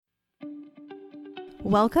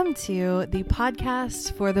Welcome to the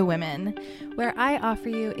podcast for the women, where I offer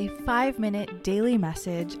you a 5-minute daily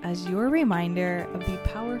message as your reminder of the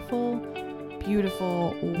powerful,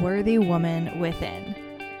 beautiful, worthy woman within.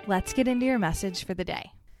 Let's get into your message for the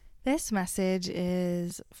day. This message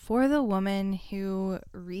is for the woman who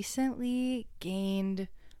recently gained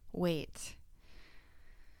weight.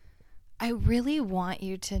 I really want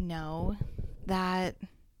you to know that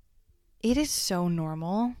it is so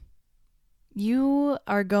normal. You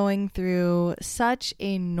are going through such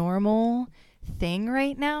a normal thing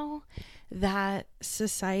right now that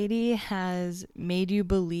society has made you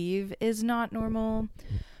believe is not normal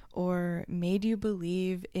or made you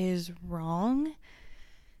believe is wrong.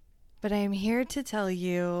 But I'm here to tell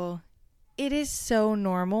you it is so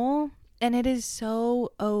normal and it is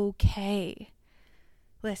so okay.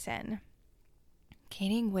 Listen,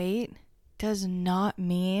 gaining weight does not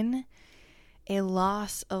mean a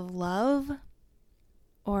loss of love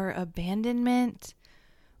or abandonment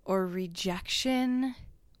or rejection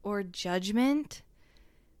or judgment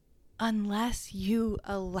unless you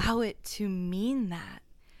allow it to mean that.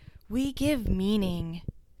 We give meaning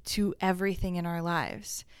to everything in our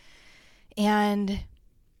lives. And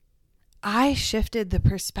I shifted the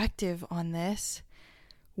perspective on this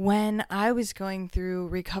when I was going through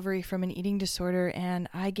recovery from an eating disorder and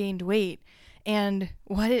I gained weight. And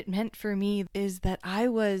what it meant for me is that I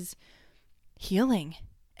was healing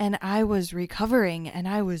and I was recovering and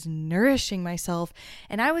I was nourishing myself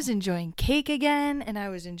and I was enjoying cake again and I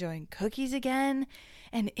was enjoying cookies again,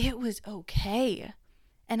 and it was okay.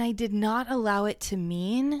 And I did not allow it to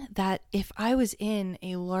mean that if I was in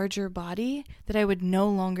a larger body that I would no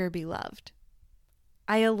longer be loved.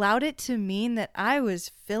 I allowed it to mean that I was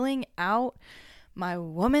filling out my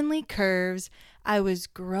womanly curves. I was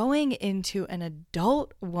growing into an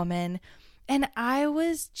adult woman, and I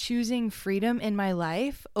was choosing freedom in my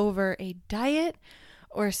life over a diet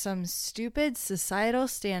or some stupid societal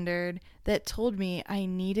standard that told me I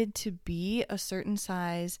needed to be a certain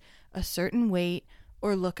size, a certain weight,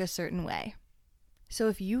 or look a certain way. So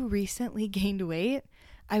if you recently gained weight,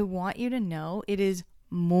 I want you to know it is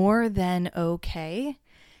more than okay.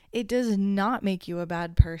 It does not make you a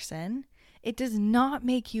bad person. It does not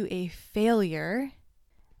make you a failure.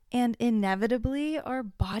 And inevitably, our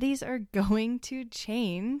bodies are going to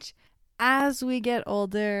change as we get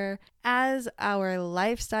older, as our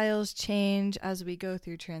lifestyles change, as we go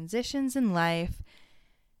through transitions in life.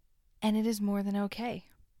 And it is more than okay.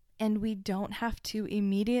 And we don't have to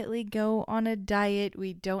immediately go on a diet.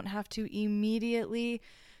 We don't have to immediately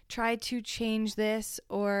try to change this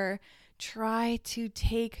or try to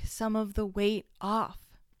take some of the weight off.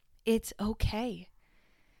 It's okay.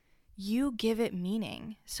 You give it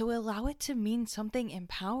meaning, so allow it to mean something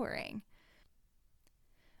empowering.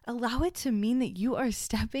 Allow it to mean that you are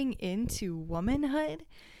stepping into womanhood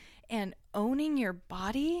and owning your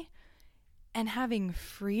body and having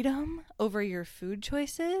freedom over your food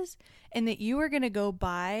choices, and that you are going to go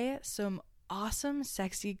buy some awesome,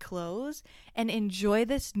 sexy clothes and enjoy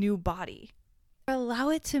this new body. Allow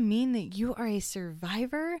it to mean that you are a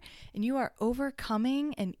survivor and you are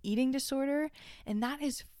overcoming an eating disorder, and that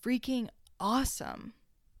is freaking awesome.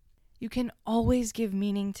 You can always give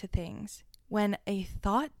meaning to things. When a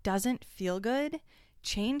thought doesn't feel good,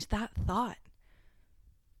 change that thought.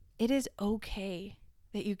 It is okay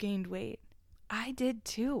that you gained weight. I did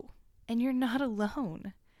too, and you're not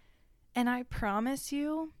alone. And I promise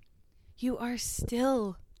you, you are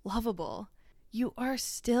still lovable. You are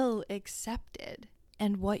still accepted.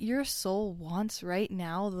 And what your soul wants right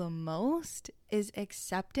now the most is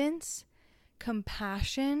acceptance,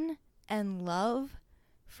 compassion, and love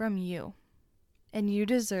from you. And you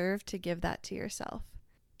deserve to give that to yourself.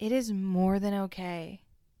 It is more than okay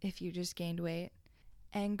if you just gained weight.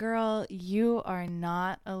 And girl, you are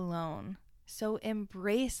not alone. So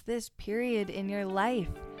embrace this period in your life.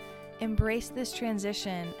 Embrace this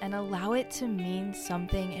transition and allow it to mean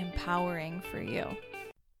something empowering for you.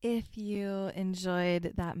 If you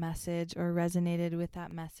enjoyed that message or resonated with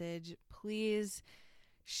that message, please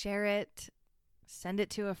share it, send it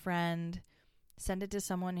to a friend, send it to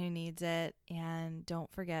someone who needs it, and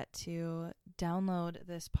don't forget to download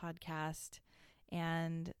this podcast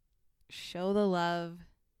and show the love,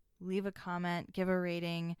 leave a comment, give a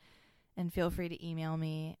rating, and feel free to email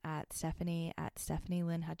me at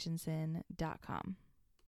stephanie@stephanielynhutchinson.com.